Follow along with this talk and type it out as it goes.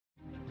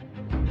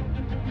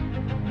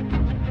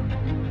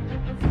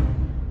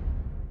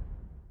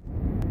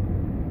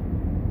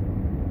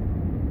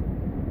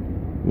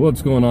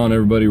What's going on,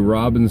 everybody?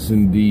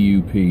 Robinson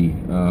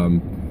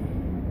DUP.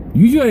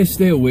 Usually I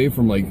stay away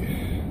from like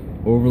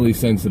overly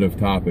sensitive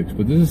topics,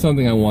 but this is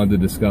something I wanted to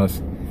discuss.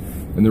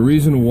 And the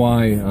reason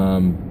why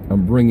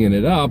I'm bringing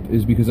it up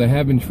is because I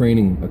have been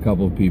training a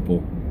couple of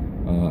people.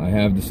 I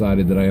have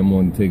decided that I am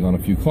willing to take on a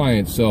few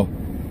clients. So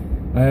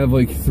I have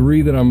like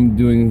 3 that I'm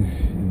doing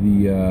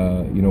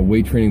the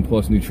weight training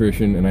plus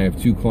nutrition, and I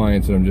have 2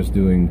 clients that I'm just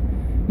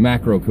doing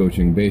macro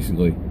coaching,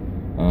 basically.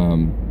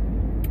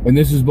 And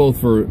this is both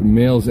for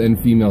males and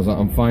females.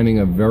 I'm finding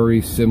a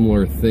very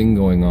similar thing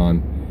going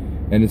on,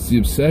 and it's the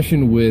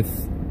obsession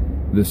with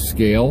the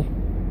scale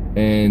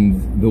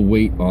and the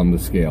weight on the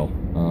scale.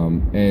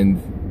 And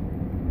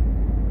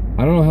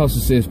I don't know how else to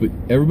say this, but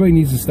everybody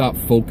needs to stop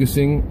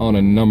focusing on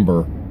a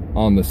number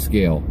on the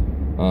scale.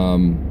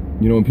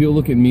 When people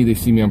look at me, they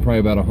see me, I'm probably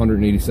about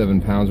 187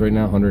 pounds right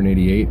now,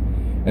 188,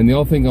 and they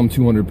all think I'm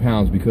 200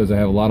 pounds because I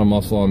have a lot of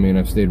muscle on me and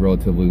I've stayed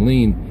relatively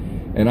lean.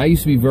 And I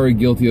used to be very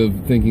guilty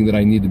of thinking that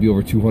I need to be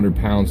over 200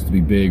 pounds to be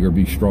big or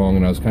be strong,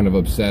 and I was kind of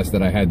obsessed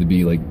that I had to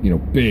be like,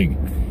 big.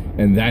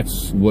 And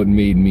that's what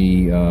made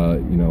me, a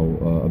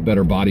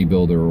better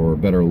bodybuilder or a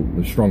better,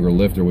 stronger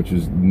lifter,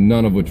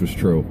 none of which was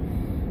true.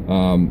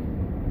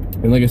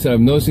 And like I said,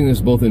 I'm noticing this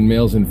both in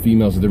males and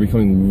females, that they're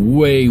becoming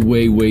way,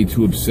 way, way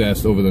too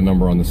obsessed over the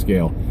number on the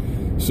scale.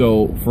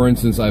 So, for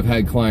instance, I've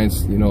had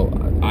clients,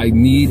 I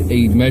need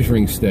a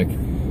measuring stick.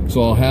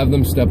 So I'll have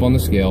them step on the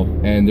scale,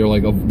 and they're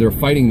like, they're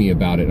fighting me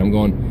about it. I'm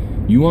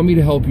going, you want me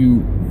to help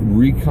you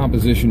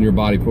recomposition your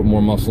body, put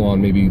more muscle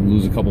on, maybe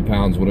lose a couple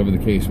pounds, whatever the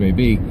case may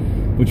be,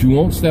 but you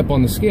won't step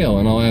on the scale.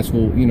 And I'll ask,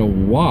 well,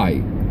 why?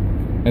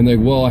 And they're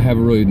like, well, I have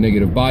a really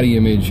negative body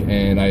image,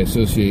 and I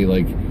associate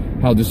like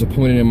how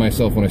disappointed in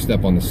myself when I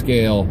step on the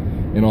scale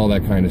and all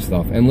that kind of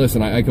stuff. And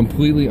listen, I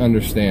completely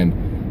understand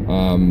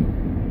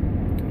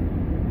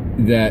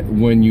that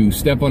when you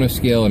step on a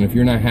scale, and if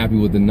you're not happy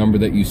with the number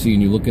that you see,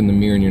 and you look in the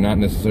mirror and you're not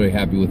necessarily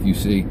happy with what you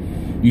see,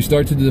 you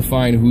start to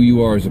define who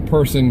you are as a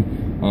person.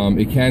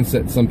 It can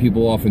set some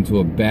people off into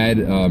a bad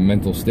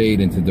mental state,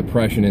 into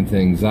depression, into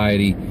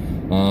anxiety,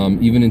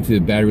 even into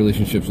bad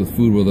relationships with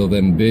food, where they'll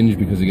then binge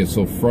because they get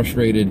so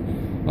frustrated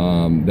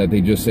that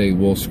they just say,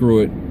 well, screw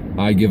it,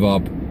 I give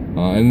up,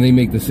 and they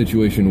make the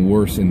situation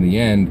worse in the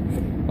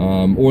end.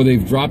 Or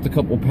they've dropped a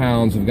couple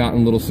pounds, have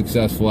gotten a little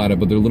successful at it,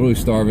 but they're literally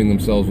starving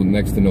themselves with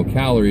next to no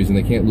calories, and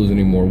they can't lose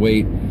any more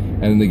weight,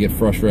 and then they get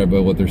frustrated by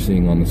what they're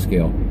seeing on the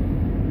scale.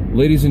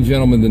 Ladies and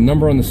gentlemen, the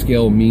number on the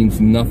scale means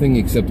nothing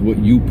except what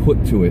you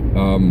put to it.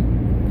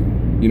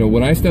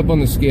 When I step on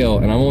the scale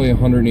and I'm only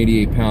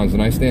 188 pounds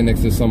and I stand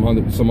next to some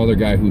other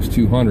guy who's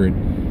 200,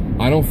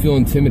 I don't feel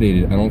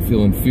intimidated, I don't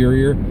feel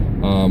inferior,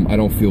 I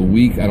don't feel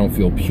weak, I don't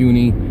feel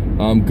puny.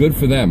 Good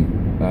for them.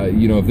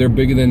 If they're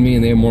bigger than me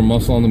and they have more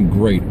muscle on them,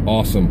 great,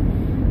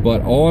 awesome.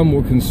 But all I'm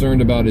more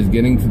concerned about is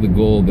getting to the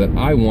goal that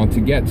I want to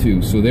get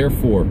to. So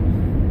therefore,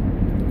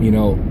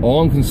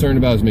 all I'm concerned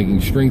about is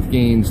making strength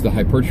gains, the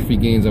hypertrophy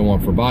gains I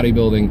want for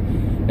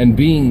bodybuilding, and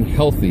being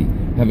healthy,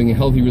 having a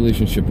healthy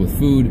relationship with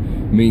food,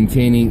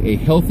 maintaining a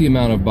healthy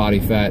amount of body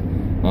fat.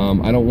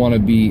 I don't want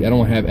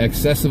to have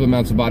excessive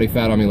amounts of body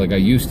fat on me like I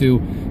used to,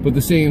 but at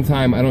the same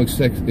time, I don't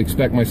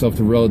expect myself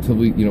to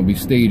relatively,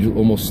 be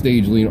almost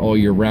stage lean all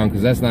year round,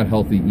 because that's not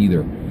healthy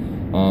either.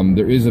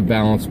 There is a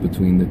balance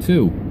between the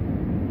two.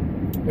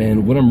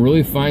 And what I'm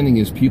really finding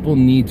is people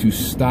need to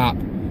stop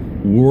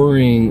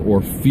worrying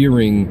or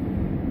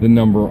fearing the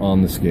number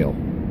on the scale.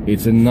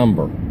 It's a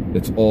number.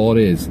 That's all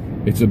it is.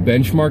 It's a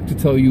benchmark to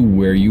tell you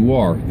where you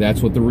are.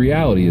 That's what the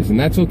reality is, and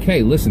that's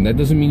okay. Listen, that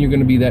doesn't mean you're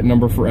going to be that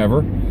number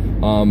forever.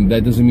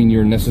 That doesn't mean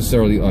you're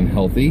necessarily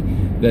unhealthy.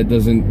 That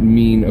doesn't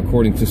mean,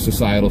 according to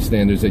societal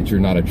standards, that you're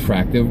not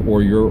attractive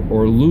or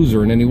a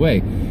loser in any way.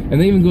 And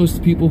that even goes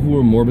to people who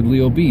are morbidly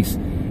obese.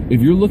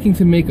 If you're looking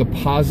to make a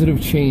positive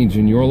change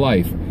in your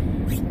life,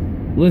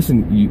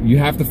 listen, you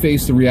have to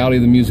face the reality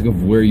of the music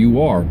of where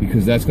you are,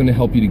 because that's going to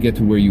help you to get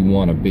to where you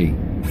want to be.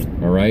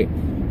 All right?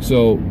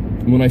 So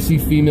when I see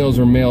females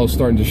or males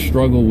starting to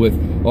struggle with,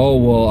 oh,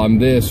 well, I'm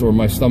this, or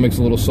my stomach's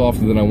a little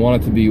softer than I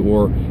want it to be,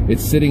 or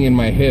it's sitting in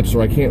my hips,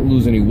 or I can't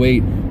lose any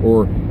weight,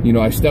 or,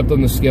 I stepped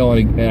on the scale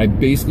and I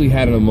basically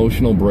had an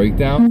emotional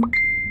breakdown,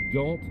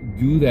 don't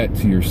do that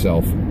to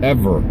yourself,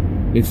 ever.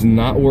 It's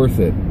not worth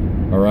it,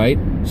 all right?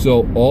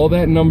 So all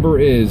that number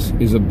is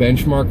a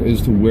benchmark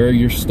as to where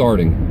you're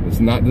starting.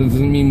 That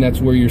doesn't mean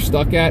that's where you're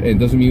stuck at, and it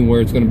doesn't mean where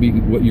it's going to be,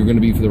 what you're going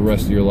to be for the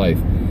rest of your life.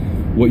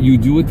 What you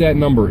do with that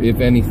number,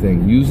 if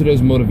anything, use it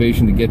as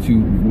motivation to get to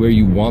where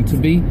you want to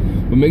be,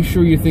 but make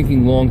sure you're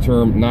thinking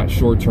long-term, not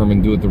short-term,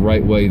 and do it the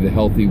right way, the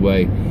healthy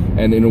way,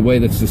 and in a way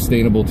that's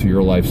sustainable to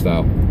your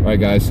lifestyle. All right,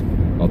 guys,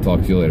 I'll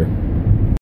talk to you later.